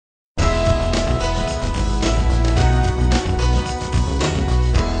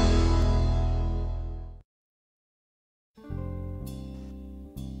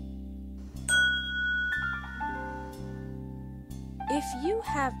you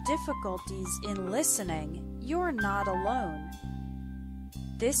have difficulties in listening, you're not alone.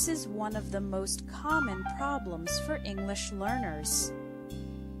 This is one of the most common problems for English learners.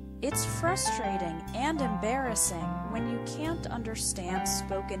 It's frustrating and embarrassing when you can't understand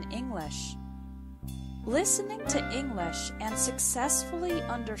spoken English. Listening to English and successfully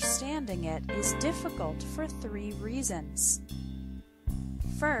understanding it is difficult for 3 reasons.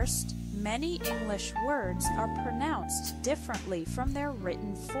 First, many English words are pronounced differently from their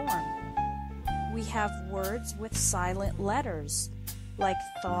written form. We have words with silent letters, like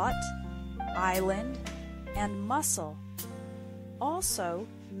thought, island, and muscle. Also,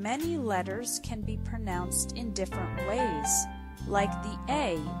 many letters can be pronounced in different ways, like the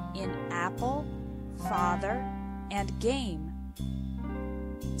A in apple, father, and game.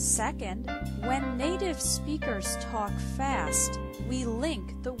 Second, when native speakers talk fast, we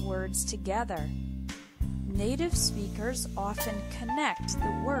link the words together. Native speakers often connect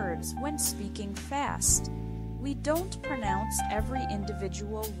the words when speaking fast. We don't pronounce every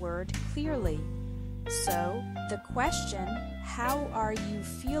individual word clearly. So, the question, "How are you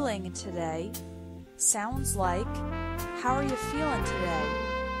feeling today?" sounds like, "How are you feeling today?"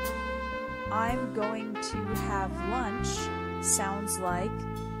 "I'm going to have lunch" sounds like,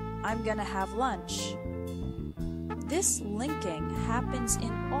 "I'm gonna have lunch." This linking happens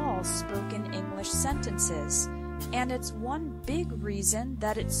in all spoken English sentences, and it's one big reason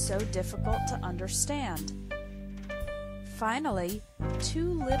that it's so difficult to understand. Finally,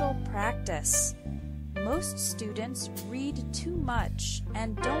 too little practice. Most students read too much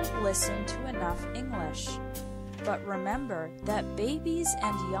and don't listen to enough English. But remember that babies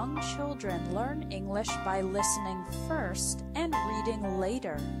and young children learn English by listening first and reading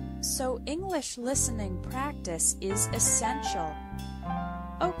later. So English listening practice is essential.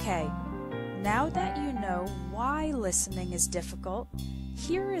 Okay, now that you know why listening is difficult,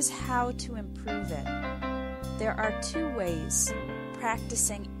 here is how to improve it. There are 2 ways: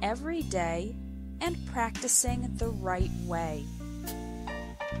 practicing every day and practicing the right way.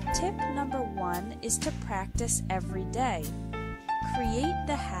 Tip number 1 is to practice every day. Create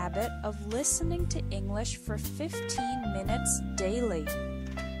the habit of listening to English for 15 minutes daily.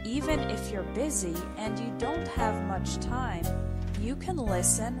 Even if you're busy and you don't have much time, you can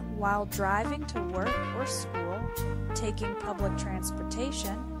listen while driving to work or school, taking public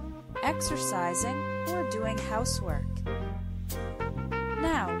transportation, exercising, or doing housework.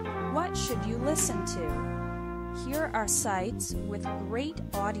 Now, what should you listen to? Here are sites with great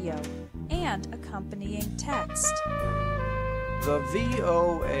audio and accompanying text. The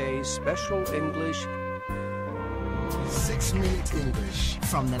VOA Special English 6-Minute English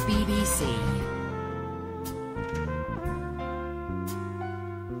from the BBC.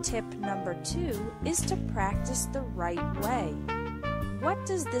 Tip number 2 is to practice the right way. What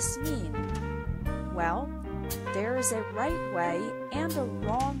does this mean? Well, there is a right way and a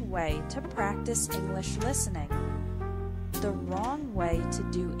wrong way to practice English listening. The wrong way to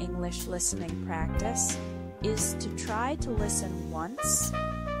do English listening practice is to try to listen once,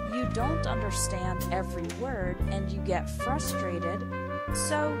 you don't understand every word and you get frustrated,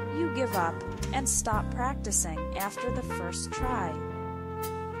 so you give up and stop practicing after the first try.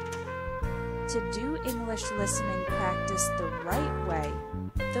 To do English listening practice the right way,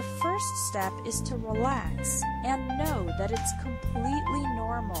 the first step is to relax and know that it's completely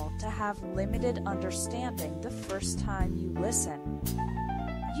normal to have limited understanding the first time you listen.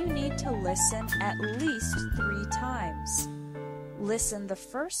 You need to listen at least 3 times. Listen the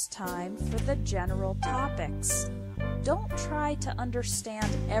first time for the general topics. Don't try to understand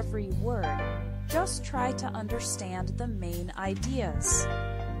every word, just try to understand the main ideas.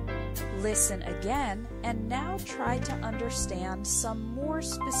 Listen again and now try to understand some more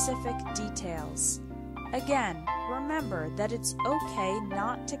specific details. Again, remember that it's okay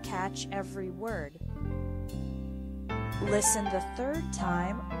not to catch every word. Listen the 3rd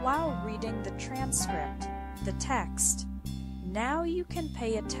time while reading the transcript, the text. Now you can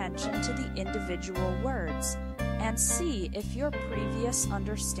pay attention to the individual words and see if your previous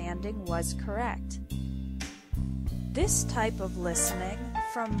understanding was correct. This type of listening,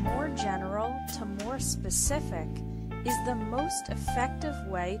 from more general to more specific, is the most effective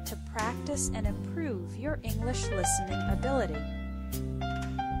way to practice and improve your English listening ability.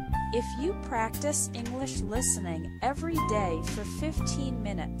 If you practice English listening every day for 15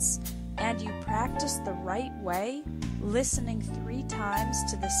 minutes and you practice the right way, listening 3 times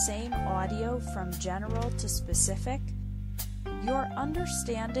to the same audio from general to specific, your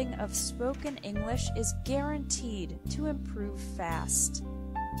understanding of spoken English is guaranteed to improve fast.